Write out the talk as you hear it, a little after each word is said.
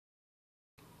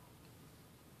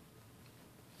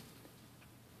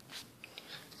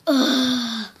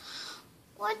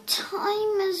What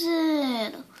time is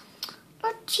it?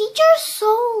 Our teacher's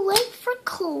so late for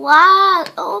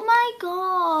class. Oh my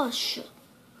gosh.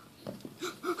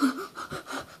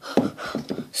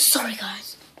 Sorry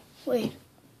guys. Wait.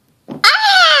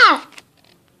 Ah!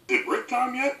 Is it break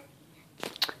time yet?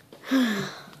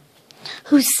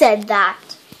 Who said that?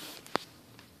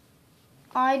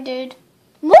 I did.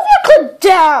 Move your clip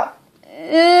down.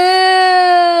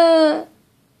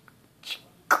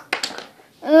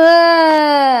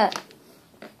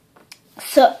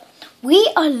 So, we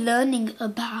are learning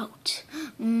about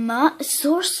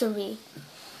sorcery.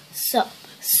 So,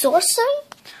 sorcery?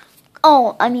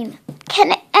 Oh,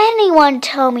 can anyone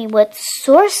tell me what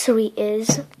sorcery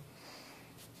is?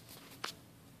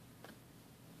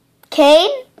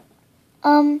 Kane?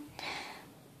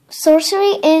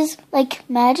 Sorcery is like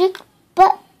magic,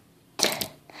 but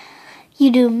you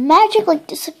do magic like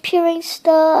disappearing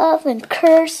stuff and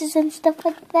curses and stuff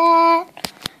like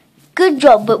that. Good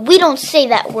job, but we don't say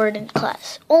that word in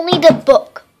class. Only the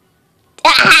book.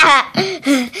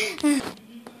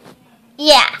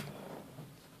 Yeah.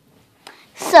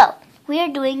 So, we are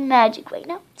doing magic right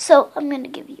now. So, I'm going to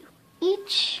give you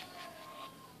each,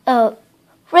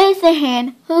 raise the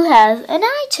hand who has an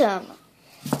item.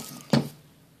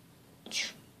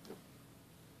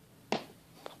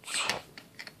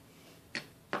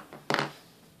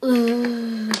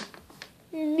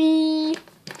 Me.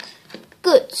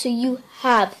 Good, so you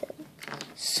have them.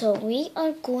 So we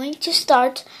are going to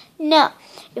start now.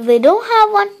 If they don't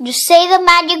have one, just say the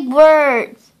magic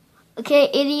words.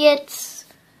 Okay, idiots?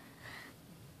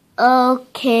 Okay.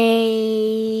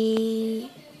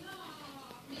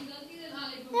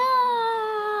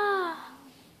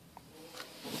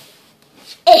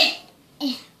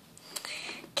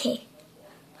 Okay.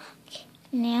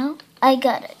 Now I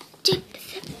gotta dip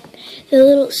the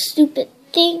little stupid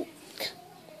thing.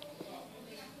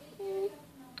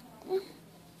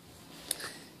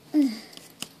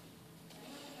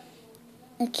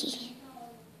 Okay.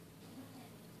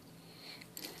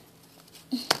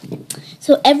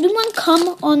 So everyone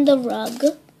come on the rug.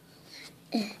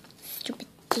 Stupid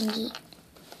thingy.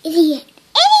 Idiot.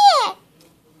 Idiot!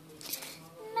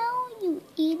 No, you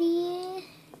idiot.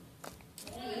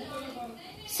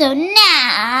 So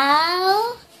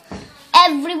now,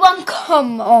 everyone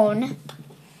come on.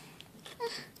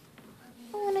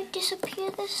 I'm gonna disappear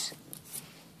this.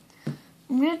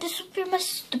 I'm gonna disappear my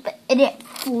stupid idiot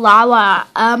flower.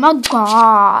 Oh my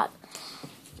god.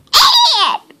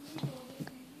 Idiot!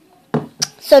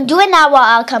 So do it now while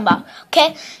I'll come back,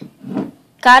 okay?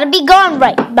 Gotta be gone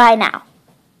right by now.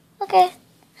 Okay.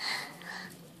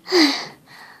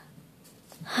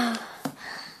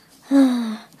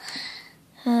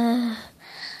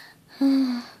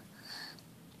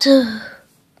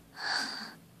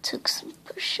 Took some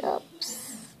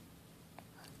push-ups.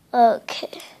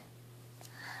 Okay.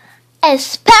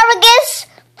 Asparagus,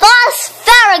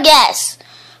 phosphagus.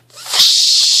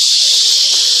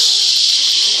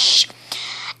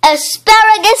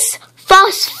 Asparagus,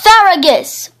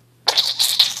 phosphagus.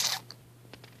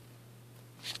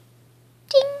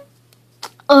 Ding.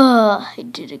 Oh, I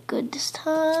did it good this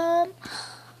time.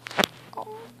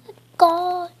 Oh my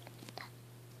god.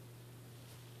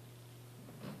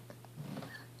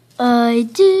 I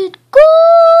did good.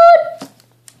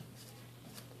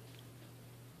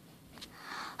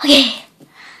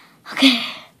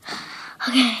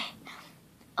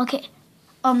 Okay.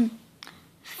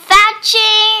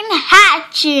 Fetching,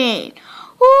 hatching.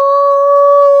 Woo!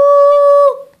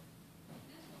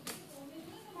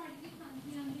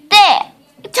 There,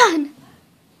 done.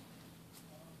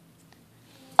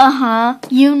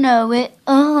 You know it.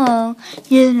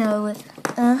 You know it.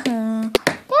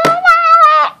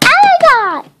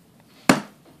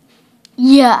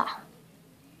 Yeah.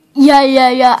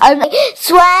 I'm like,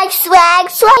 swag.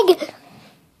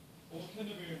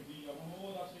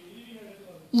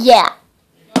 Yeah.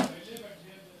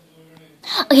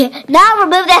 Okay, now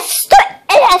remove that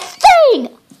thing.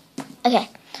 Okay.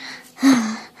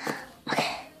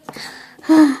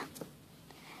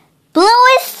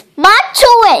 Bluest,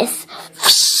 machoest.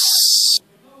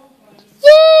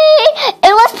 Yay!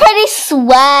 It was pretty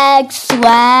swag.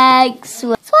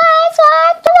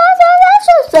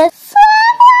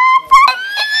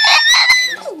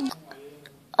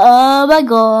 Oh my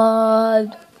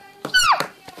god.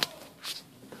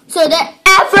 So that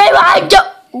everyone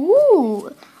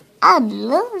ooh, I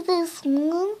love this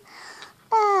one.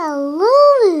 I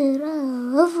love it.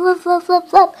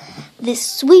 Love. This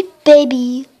sweet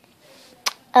baby.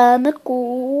 I'm a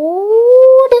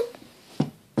good.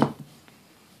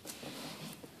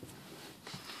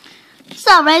 So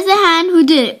So raise a hand who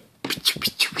did it.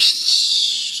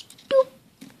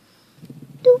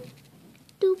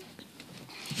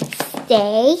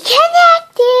 Stay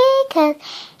connected, cause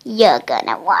you're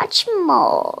gonna watch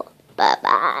more.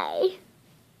 Bye-bye.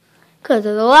 Cause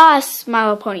of the last My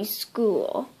Little Pony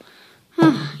school.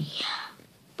 Yeah.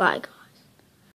 Bye, guys.